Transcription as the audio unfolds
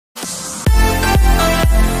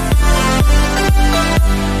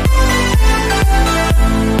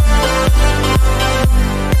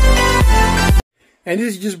And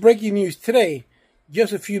this is just breaking news today.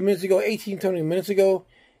 Just a few minutes ago, 18, 20 minutes ago,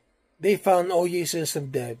 they found O.J.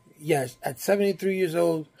 Simpson dead. Yes, at 73 years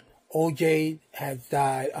old, O.J. had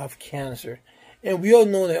died of cancer. And we all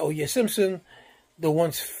know that O.J. Simpson, the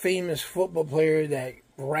once famous football player that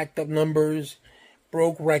racked up numbers,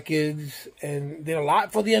 broke records, and did a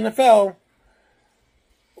lot for the NFL,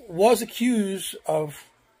 was accused of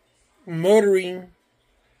murdering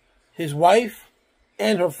his wife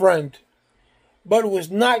and her friend, but was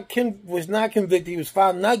not convicted. He was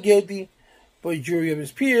found not guilty by a jury of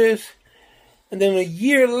his peers, and then a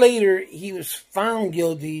year later he was found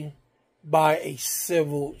guilty by a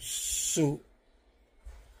civil suit.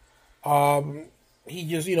 He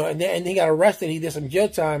just, and he got arrested. He did some jail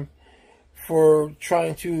time for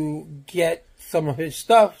trying to get some of his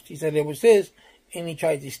stuff. He said it was his, and he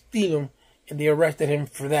tried to steal them, and they arrested him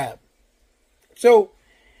for that. So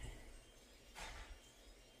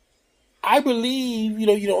I believe,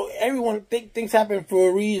 everyone things happen for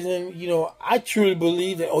a reason. I truly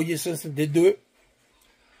believe that O.J. Simpson did do it.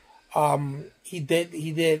 He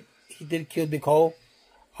did kill Nicole.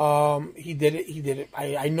 He did it.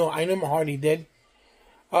 I know in my heart he did.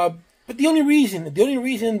 But the only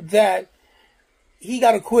reason that he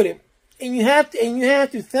got acquitted, and you have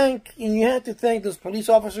to thank those police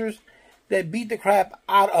officers that beat the crap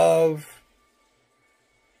out of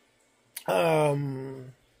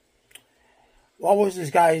what was this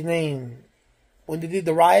guy's name when they did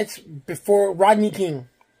the riots before Rodney King.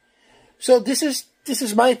 So this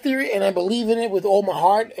is my theory, and I believe in it with all my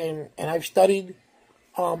heart, and I've studied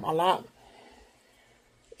a lot.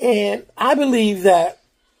 And I believe that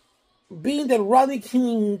being that Rodney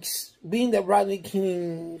King's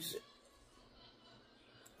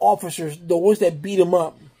officers, the ones that beat him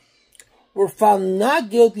up, were found not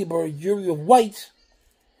guilty by a jury of whites.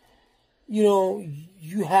 You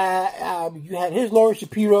had his lawyer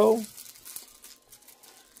Shapiro,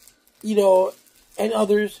 and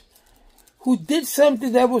others who did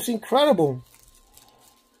something that was incredible.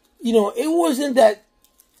 It wasn't that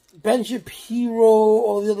Ben Shapiro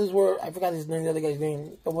or the others were, I forgot the other guy's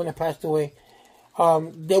name, the one that passed away.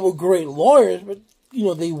 They were great lawyers, but,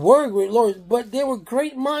 they were great lawyers, but they were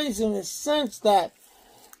great minds in the sense that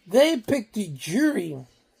they picked a jury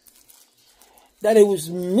that it was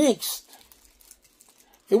mixed.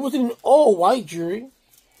 It wasn't an all-white jury.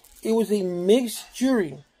 It was a mixed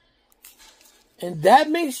jury. And that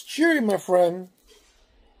mixed jury, my friend,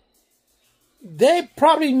 they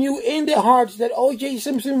probably knew in their hearts that O.J.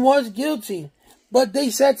 Simpson was guilty. But they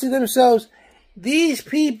said to themselves, these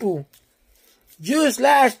people, just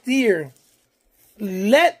last year,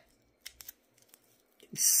 let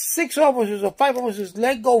 6 officers or 5 officers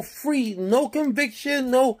let go free. No conviction,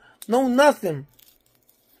 no nothing.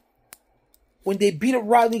 When they beat up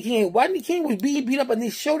Rodney King. Rodney King was being beat up, and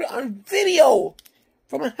they showed it on video.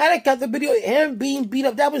 From a helicopter video, him being beat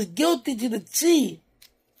up. That was guilty to the T.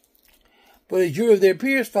 But a jury of their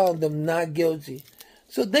peers found them not guilty.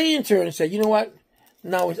 So they in turn said, you know what?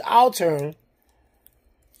 Now it's our turn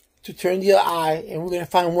to turn the other eye, and we're going to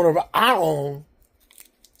find one of our own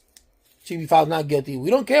to be found not guilty.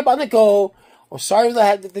 We don't care about Nicole, or sorry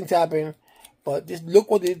that things happen, but just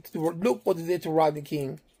look what they did to Rodney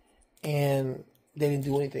King. And they didn't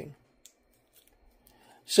do anything.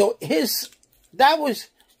 So that was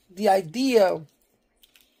the idea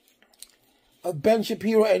of Ben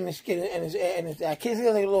Shapiro and his I can't say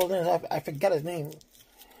the little name, I forgot his name.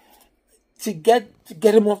 To get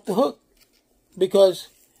him off the hook. Because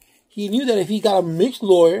he knew that if he got a mixed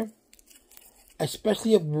lawyer,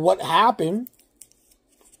 especially of what happened,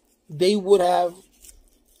 they're gonna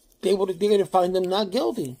find them not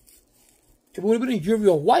guilty. If it would have been a jury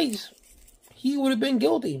of whites, he would have been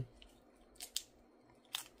guilty.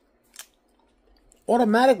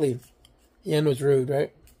 Automatically. Yeah, no, it's rude,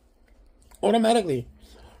 right? Automatically.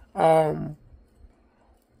 What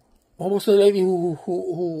was the lady who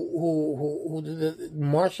did the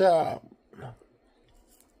Marsha?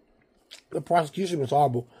 The prosecution was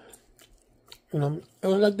horrible. It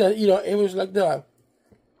was like that. It was like that.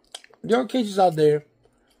 There are cases out there,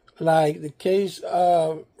 like the case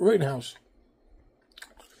of Rittenhouse.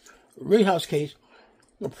 Rittenhouse case,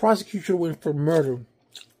 the prosecution went for murder.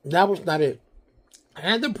 That was not it.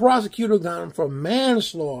 Had the prosecutor gone for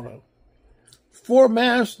manslaughter,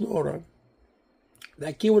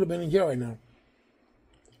 that kid would have been in jail right now.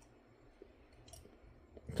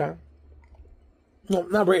 Okay? No,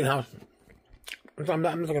 not Rittenhouse. I'm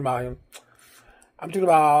not talking about him. I'm talking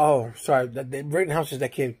about, the Rittenhouse is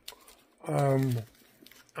that kid. I'm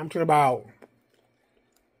talking about,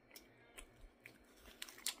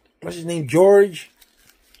 what's his name? George.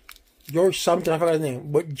 George something, I forgot his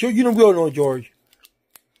name. But you know, we all know George.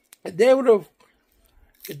 If they would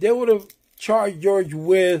have charged George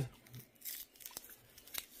with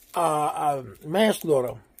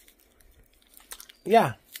manslaughter,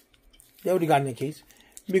 yeah, they would have gotten the case.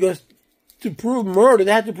 Because to prove murder,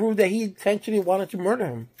 they had to prove that he intentionally wanted to murder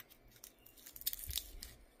him.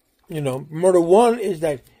 You know, murder 1 is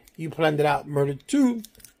that you planned it out. Murder 2,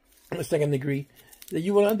 the second degree, that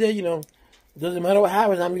you went out there, you know, it doesn't matter what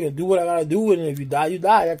happens, I'm going to do what I got to do, and if you die, you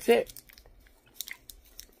die. That's it.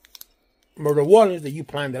 Murder 1 is that you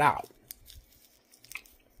planned it out.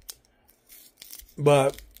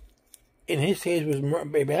 But in his case, it was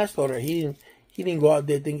manslaughter. He didn't go out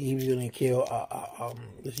there thinking he was going to kill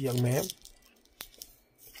this young man.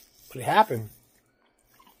 But it happened.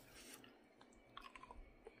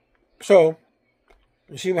 So,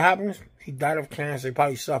 you see what happens? He died of cancer. He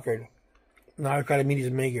probably suffered. Now he's got to meet his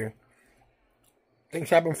maker. Things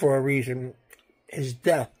happen for a reason. His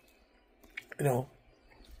death, you know,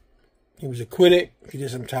 he was acquitted. He did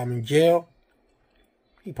some time in jail.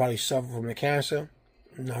 He probably suffered from the cancer.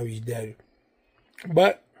 Now he's dead.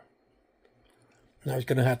 But now he's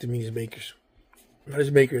going to have to meet his makers. Not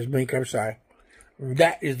his maker, his maker, I'm sorry. And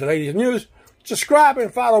that is the latest news. Subscribe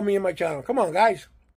and follow me on my channel. Come on, guys.